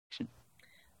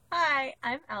Hi,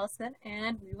 I'm Allison,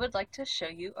 and we would like to show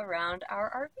you around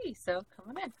our RV, so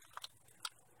come on in.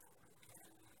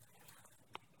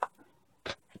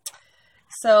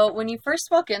 So when you first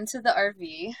walk into the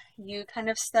RV, you kind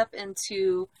of step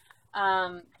into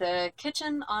the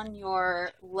kitchen on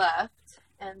your left,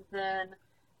 and then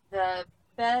the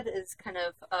bed is kind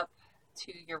of up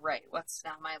to your right, what's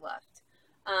now my left.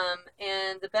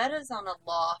 And the bed is on a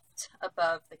loft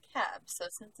above the cab, so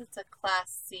since it's a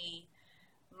Class C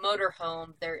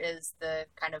motorhome, there is the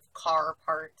kind of car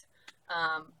part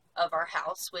of our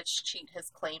house, which Cheat has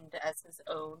claimed as his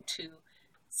own to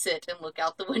sit and look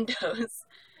out the windows.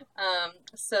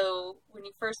 So when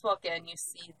you first walk in, you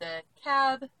see the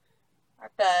cab,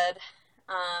 our bed,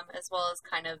 as well as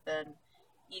kind of an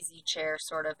easy chair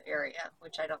sort of area,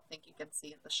 which I don't think you can see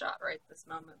in the shot right this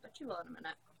moment, but you will in a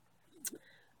minute.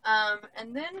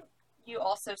 And then you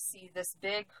also see this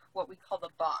big, what we call the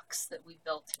box that we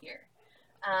built here.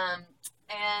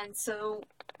 And so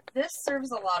this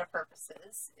serves a lot of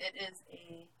purposes. It is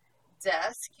a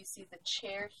desk. You see the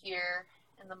chair here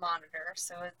and the monitor,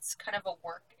 so it's kind of a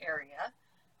work area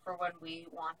for when we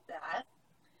want that.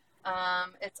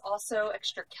 It's also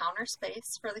extra counter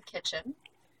space for the kitchen.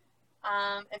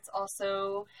 It's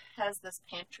also has this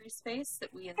pantry space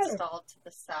that we installed to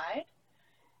the side.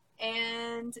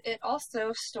 And it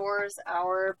also stores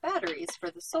our batteries for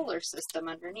the solar system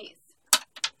underneath.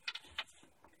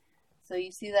 So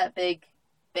you see that big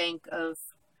bank of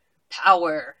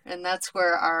power, and that's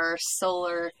where our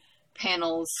solar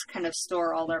panels kind of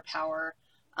store all their power,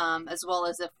 as well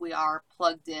as if we are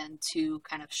plugged in to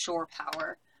kind of shore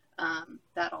power,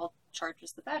 that all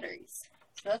charges the batteries.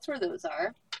 So that's where those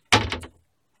are.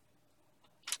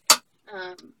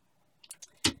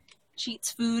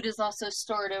 Cheat's food is also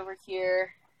stored over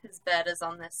here. His bed is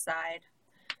on this side.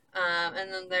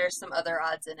 And then there's some other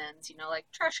odds and ends, like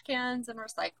trash cans and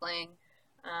recycling,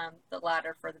 the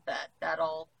ladder for the bed. That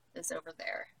all is over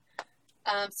there.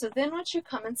 So then once you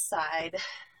come inside,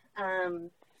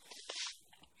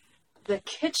 the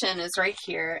kitchen is right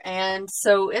here. And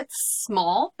so it's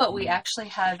small, but we actually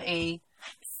have a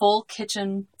full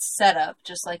kitchen setup,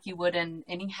 just like you would in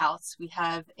any house. We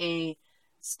have a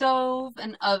stove,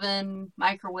 an oven,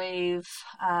 microwave,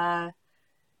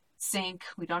 sink.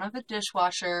 We don't have a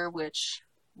dishwasher, which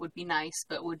would be nice,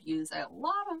 but would use a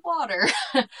lot of water.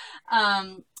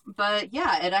 But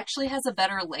yeah, it actually has a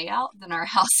better layout than our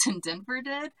house in Denver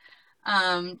did,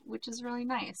 which is really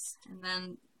nice. And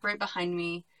then right behind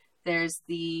me, there's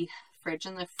the fridge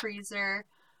and the freezer.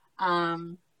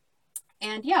 And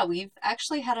yeah, we've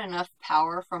actually had enough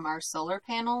power from our solar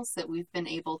panels that we've been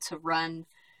able to run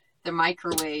the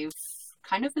microwave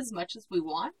kind of as much as we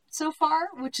want so far,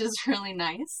 which is really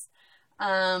nice.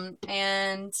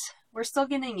 And we're still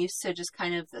getting used to just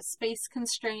kind of the space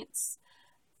constraints,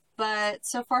 but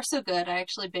so far so good. I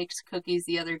actually baked cookies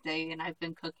the other day, and I've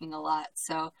been cooking a lot,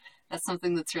 so that's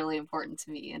something that's really important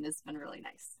to me and has been really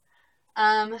nice.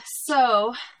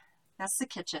 So that's the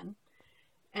kitchen.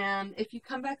 And if you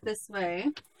come back this way,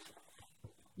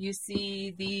 you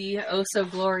see the oh so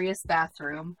glorious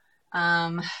bathroom.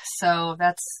 So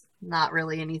that's not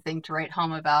really anything to write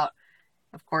home about.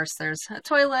 Of course, there's a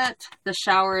toilet. The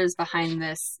shower is behind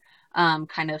this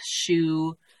kind of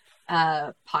shoe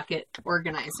pocket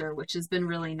organizer, which has been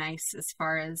really nice as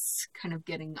far as kind of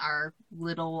getting our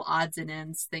little odds and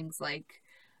ends, things like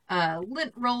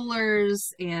lint rollers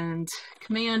and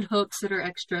command hooks that are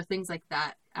extra, things like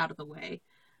that, out of the way.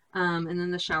 And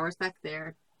then the shower's back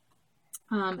there.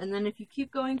 And then if you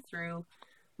keep going through,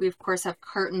 we of course have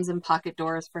curtains and pocket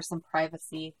doors for some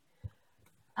privacy.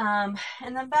 And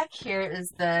then back here is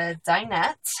the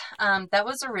dinette. That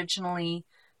was originally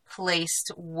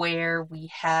placed where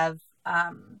we have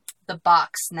the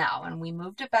box now, and we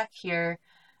moved it back here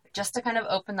just to kind of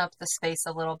open up the space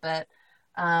a little bit,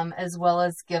 as well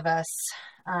as give us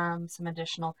some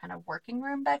additional kind of working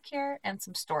room back here and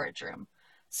some storage room.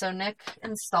 So Nick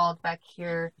installed back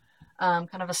here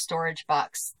kind of a storage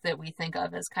box that we think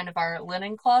of as kind of our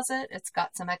linen closet. It's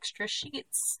got some extra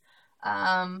sheets,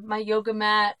 my yoga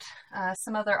mat,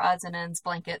 some other odds and ends,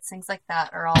 blankets, things like that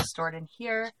are all stored in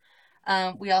here.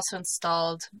 We also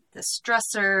installed this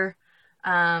dresser,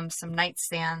 some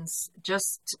nightstands,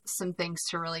 just some things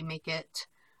to really make it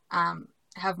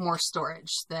have more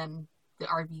storage than the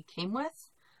RV came with.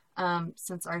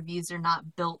 Since RVs are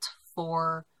not built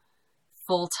for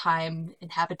full-time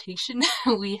inhabitation,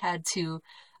 we had to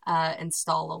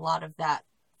install a lot of that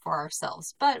for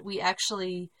ourselves. But we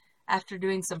actually, after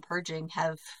doing some purging,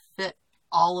 have fit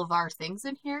all of our things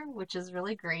in here, which is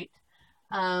really great.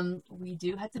 We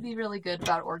do have to be really good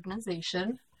about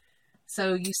organization.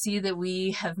 So you see that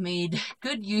we have made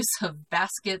good use of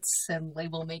baskets and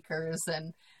label makers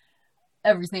and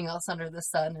everything else under the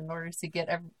sun in order to get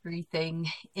everything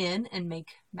in and make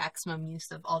maximum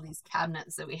use of all these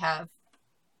cabinets that we have.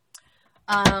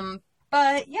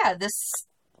 But yeah, this,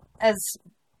 as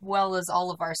well as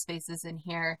all of our spaces in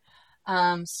here,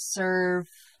 serve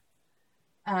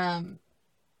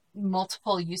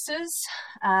multiple uses.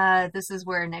 This is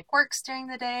where Nick works during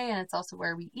the day, and it's also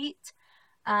where we eat.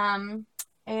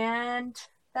 And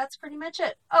that's pretty much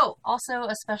it. Oh, also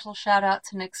a special shout out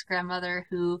to Nick's grandmother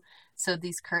who sewed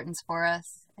these curtains for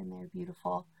us, and they're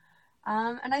beautiful.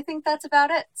 And I think that's about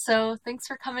it. So thanks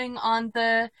for coming on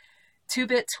the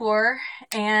 2-Bit tour,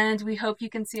 and we hope you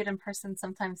can see it in person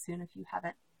sometime soon if you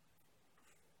haven't.